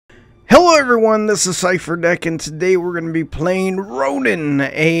Hello everyone, this is Cipher Dec, and today we're going to be playing Ronin,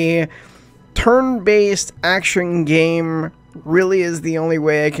 a turn-based action game. Really is the only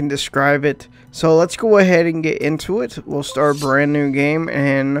way I can describe it. So let's go ahead and get into it. We'll start a brand new game,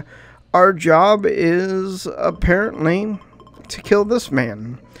 and our job is apparently to kill this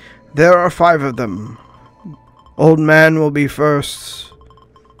man. There are 5 of them. Old man will be first.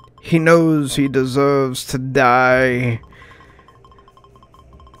 He knows he deserves to die.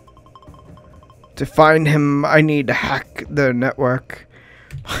 To find him, I need to hack the network.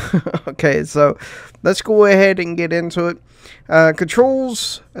 Okay, so let's go ahead and get into it.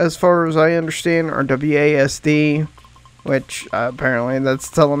 Controls, as far as I understand, are WASD, which apparently that's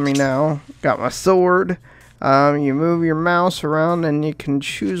telling me now. Got my sword. You move your mouse around and you can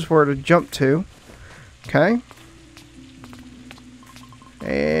choose where to jump to. Okay.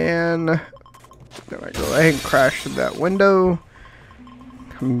 And then I go ahead and crash through that window.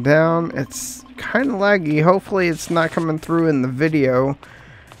 Come down. It's kind of laggy. Hopefully it's not coming through in the video.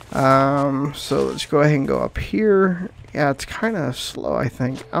 So let's go ahead and go up here. Yeah, it's kind of slow, I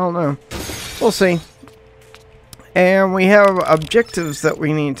think. I don't know. We'll see. And we have objectives that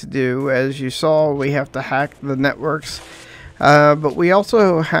we need to do. As you saw, we have to hack the networks. But we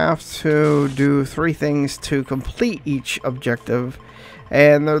also have to do 3 things to complete each objective.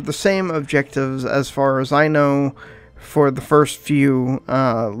 And they're the same objectives as far as I know for the first few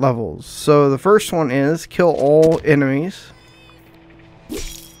levels. So the first one is kill all enemies.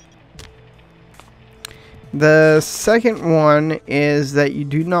 The second one is that you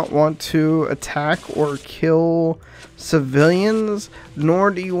do not want to attack or kill civilians,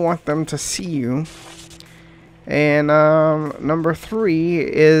 nor do you want them to see you. And number 3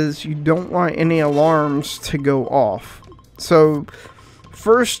 is you don't want any alarms to go off. So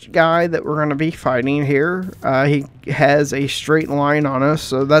first guy that we're going to be fighting here, he has a straight line on us,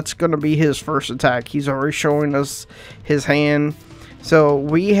 so that's going to be his first attack. He's already showing us his hand, so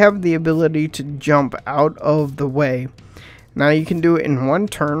we have the ability to jump out of the way. Now you can do it in 1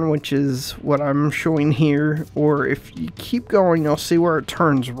 turn, which is what I'm showing here, or if you keep going you'll see where it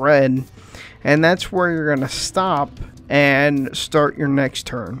turns red, and that's where you're going to stop and start your next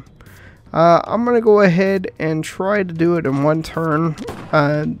turn. I'm going to go ahead and try to do it in 1 turn.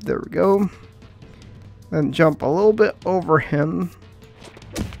 There we go. Then jump a little bit over him.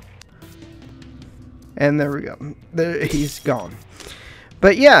 And there we go. There, he's gone.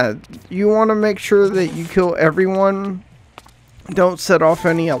 But yeah, you want to make sure that you kill everyone. Don't set off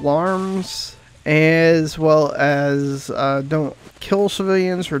any alarms. As well as don't kill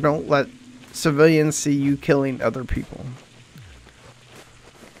civilians, or don't let civilians see you killing other people.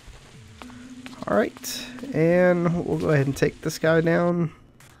 Alright, and we'll go ahead and take this guy down.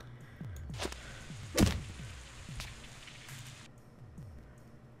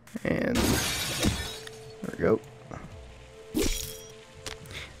 And there we go.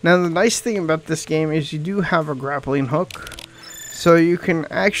 Now the nice thing about this game is you do have a grappling hook. So you can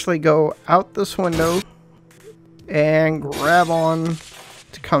actually go out this window and grab on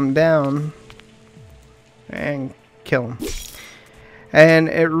to come down and kill him. And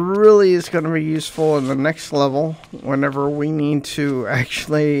it really is going to be useful in the next level whenever we need to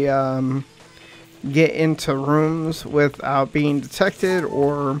actually get into rooms without being detected,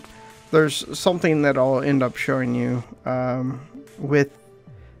 or there's something that I'll end up showing you with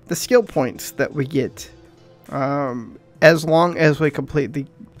the skill points that we get as long as we complete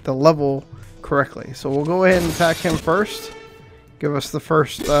the level correctly. So we'll go ahead and attack him first. Give us the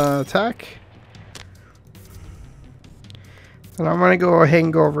first attack. And I'm going to go ahead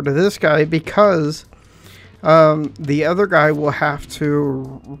and go over to this guy because the other guy will have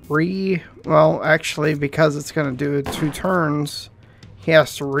to well, actually, because it's going to do it 2 turns, he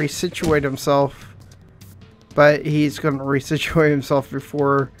has to resituate himself. But he's going to resituate himself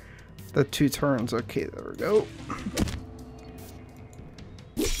before the 2 turns. Okay, there we go.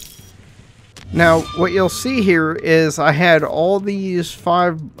 Now, what you'll see here is I had all these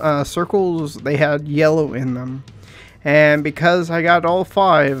 5 circles, they had yellow in them. And because I got all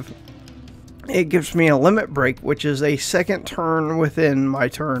 5, it gives me a limit break, which is a 2nd turn within my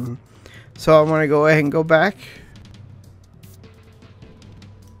turn. So I'm going to go ahead and go back.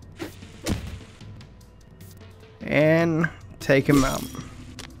 And take him out.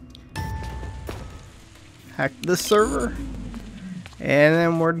 Hack this server. And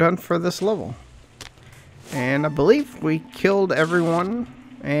then we're done for this level. And I believe we killed everyone.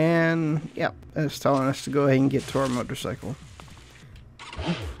 And yep, it's telling us to go ahead and get to our motorcycle.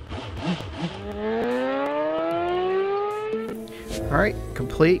 Alright,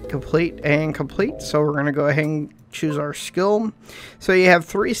 complete, and complete. So we're going to go ahead and choose our skill. So you have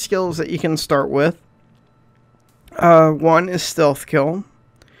 3 skills that you can start with. One is stealth kill.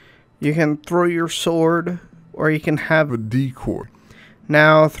 You can throw your sword, or you can have a decoy.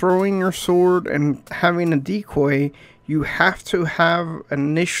 Now, throwing your sword and having a decoy, you have to have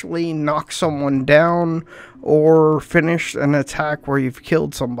initially knocked someone down or finished an attack where you've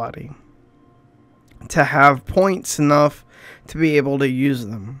killed somebody to have points enough to be able to use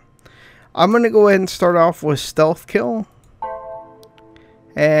them. I'm going to go ahead and start off with stealth kill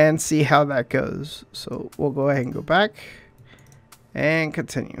and see how that goes. So we'll go ahead and go back and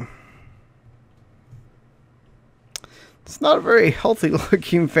continue. It's not a very healthy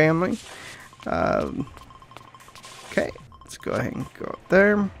looking family. Okay, let's go ahead and go up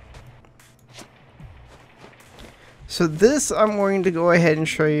there. So this, I'm going to go ahead and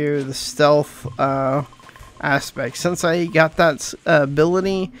show you the stealth aspect. Since I got that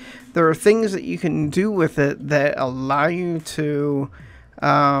ability, there are things that you can do with it that allow you to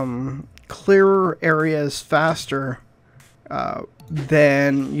clear areas faster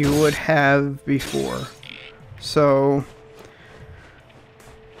than you would have before. So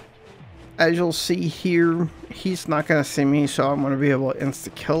as you'll see here, he's not going to see me, so I'm going to be able to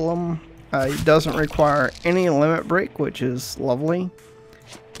insta-kill him. He doesn't require any limit break, which is lovely.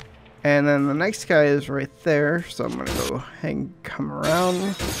 And then the next guy is right there, so I'm going to go ahead and come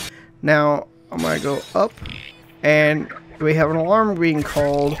around. Now, I'm going to go up, and we have an alarm being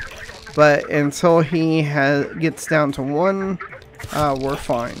called, but until he gets down to 1, we're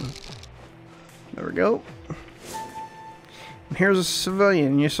fine. There we go. And here's a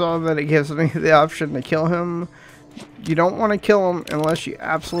civilian. You saw that it gives me the option to kill him. You don't want to kill him unless you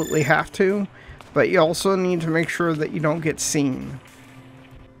absolutely have to, but you also need to make sure that you don't get seen.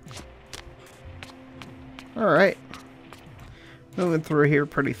 Alright. Moving through here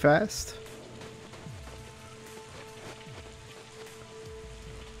pretty fast.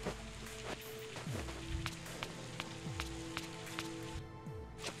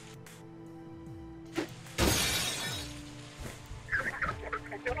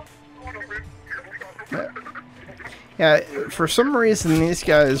 Yeah, for some reason these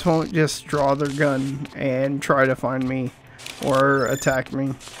guys won't just draw their gun and try to find me or attack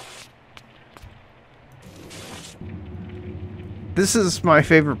me. This is my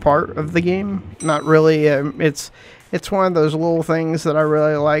favorite part of the game. Not really, it's one of those little things that I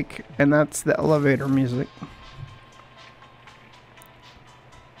really like, and that's the elevator music.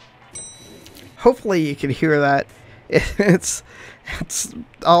 Hopefully you can hear that. It's I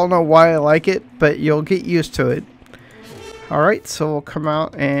don't know why I like it, but you'll get used to it. Alright, so we'll come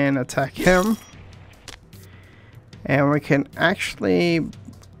out and attack him. And we can actually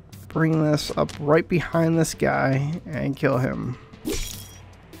bring this up right behind this guy and kill him.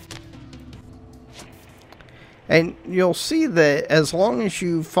 And you'll see that as long as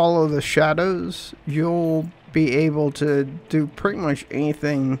you follow the shadows, you'll be able to do pretty much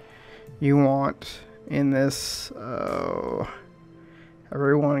anything you want in this.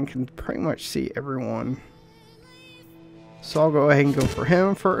 Everyone can pretty much see everyone. So I'll go ahead and go for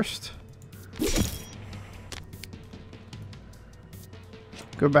him first.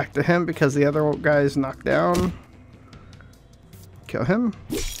 Go back to him because the other guy is knocked down. Kill him.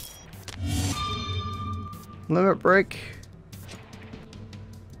 Limit break.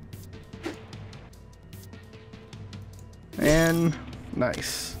 And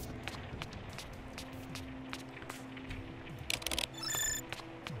nice.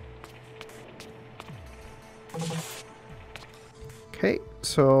 Okay,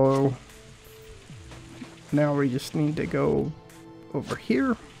 so now we just need to go over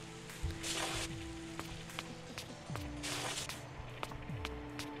here.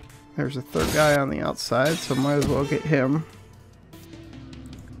 There's a third guy on the outside, so might as well get him.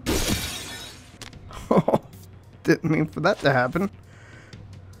 Oh, didn't mean for that to happen.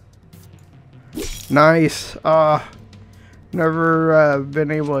 Nice. Never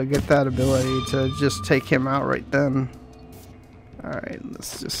been able to get that ability to just take him out right then. Alright,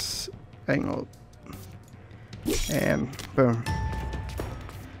 let's just angle and boom.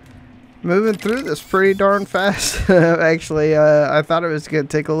 Moving through this pretty darn fast. Actually, I thought it was going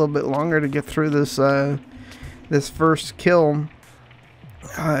to take a little bit longer to get through this this first kill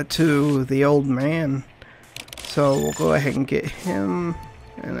to the old man. So we'll go ahead and get him,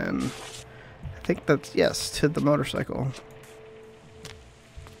 and then I think that's, yes, to the motorcycle.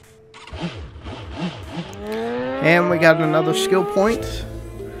 And we got another skill point.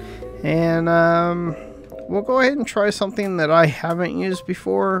 And we'll go ahead and try something that I haven't used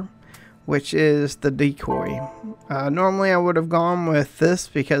before, which is the decoy. Normally I would have gone with this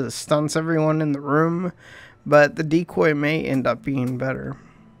because it stunts everyone in the room, but the decoy may end up being better.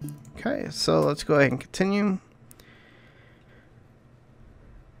 Okay, so let's go ahead and continue.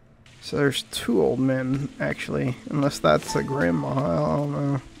 So there's 2 old men, actually, unless that's a grandma, I don't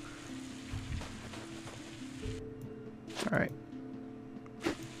know. Alright.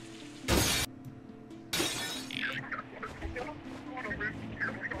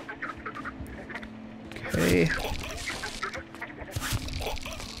 Okay.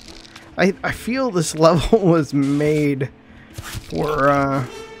 I feel this level was made for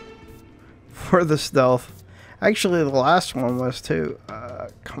the stealth. Actually, the last one was too.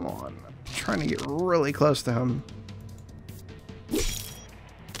 Come on. I'm trying to get really close to him.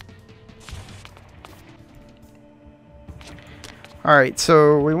 Alright,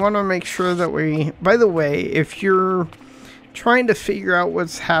 so we want to make sure that we... By the way, if you're trying to figure out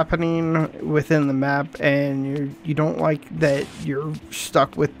what's happening within the map and you don't like that you're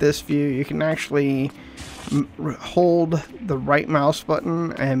stuck with this view, you can actually hold the right mouse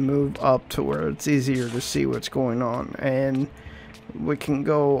button and move up to where it's easier to see what's going on. And we can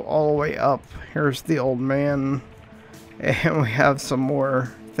go all the way up. Here's the old man, and we have some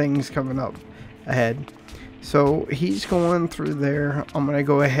more things coming up ahead. So he's going through there. I'm gonna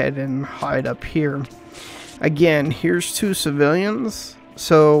go ahead and hide up here. Again, here's 2 civilians,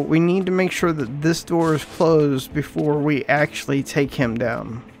 so we need to make sure that this door is closed before we actually take him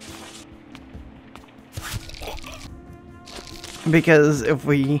down. Because if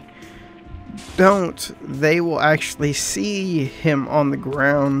we don't, they will actually see him on the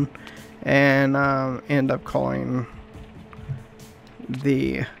ground and end up calling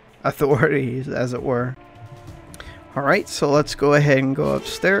the authorities, as it were. Alright, so let's go ahead and go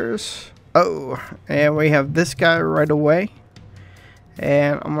upstairs. Oh, and we have this guy right away.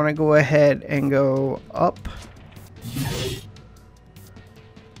 And I'm going to go ahead and go up.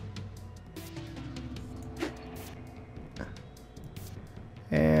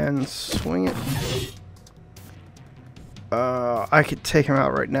 And swing it. I could take him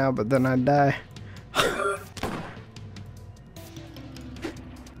out right now, but then I'd die.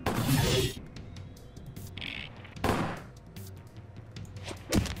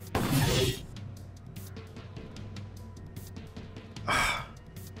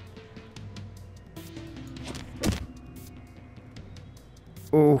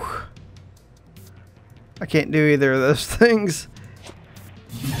 Oh, I can't do either of those things.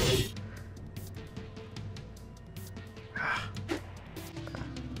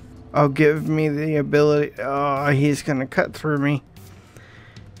 Oh, give me the ability. Oh, he's gonna cut through me.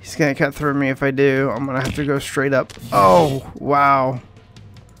 He's gonna cut through me if I do. I'm gonna have to go straight up. Oh, wow.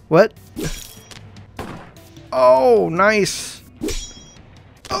 What? Oh, nice.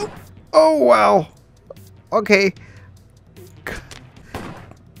 Oh, wow. Okay.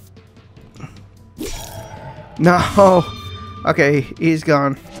 No. Okay, he's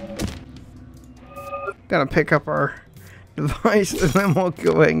gone. Gonna pick up our device and then we'll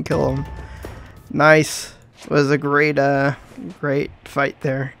go ahead and kill him. Nice. It was a great great fight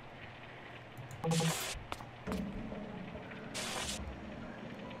there.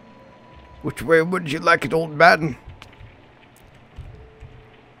 Which way would you like it, old man?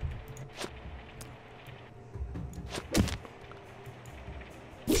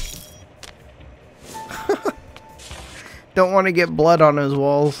 Don't want to get blood on his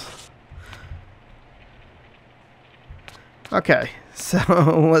walls. Okay, so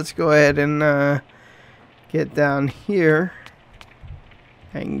let's go ahead and get down here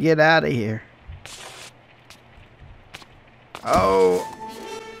and get out of here. Oh.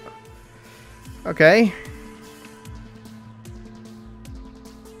 Okay.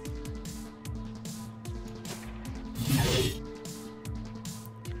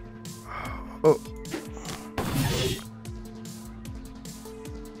 Oh.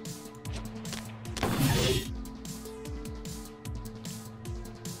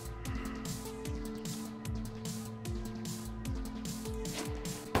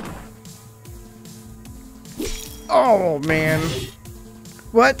 Oh man.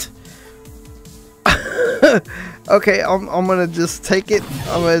 What? Okay, I'm gonna just take it.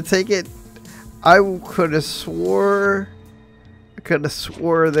 I'm gonna take it. I could have swore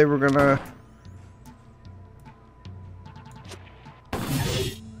they were gonna.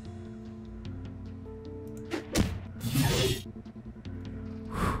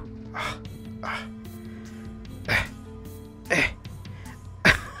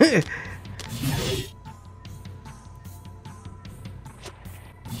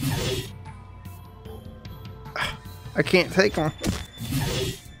 I can't take them.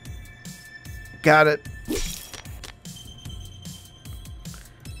 Got it.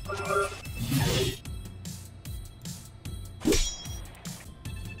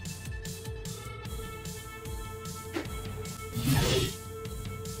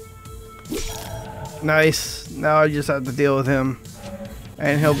 Nice. Now I just have to deal with him.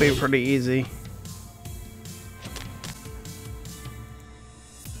 And he'll be pretty easy.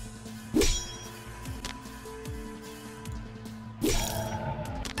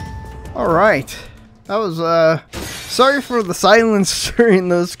 Alright. That was, sorry for the silence during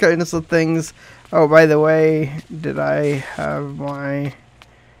those kinds of things. Oh, by the way, did I have my...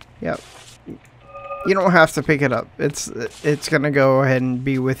 Yep. You don't have to pick it up. It's gonna go ahead and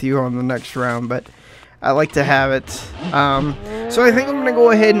be with you on the next round, but I like to have it. So I think I'm gonna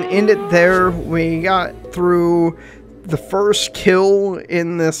go ahead and end it there. We got through the first kill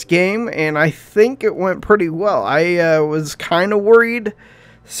in this game, and I think it went pretty well. I was kind of worried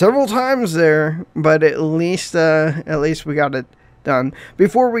several times there, but at least we got it done.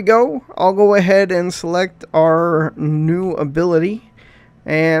 Before we go, I'll go ahead and select our new ability,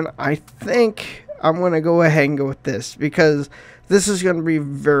 and I think I'm going to go ahead and go with this, because this is going to be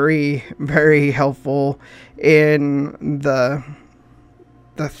very, very helpful in the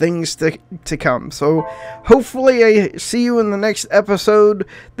things to come. So hopefully I see you in the next episode.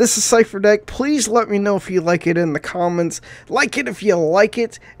 This is Cipherdec. Please let me know if you like it in the comments. Like it if you like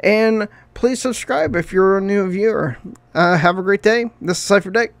it, and please subscribe if you're a new viewer. Have a great day. This is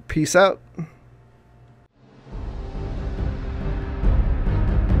Cipherdec. Peace out.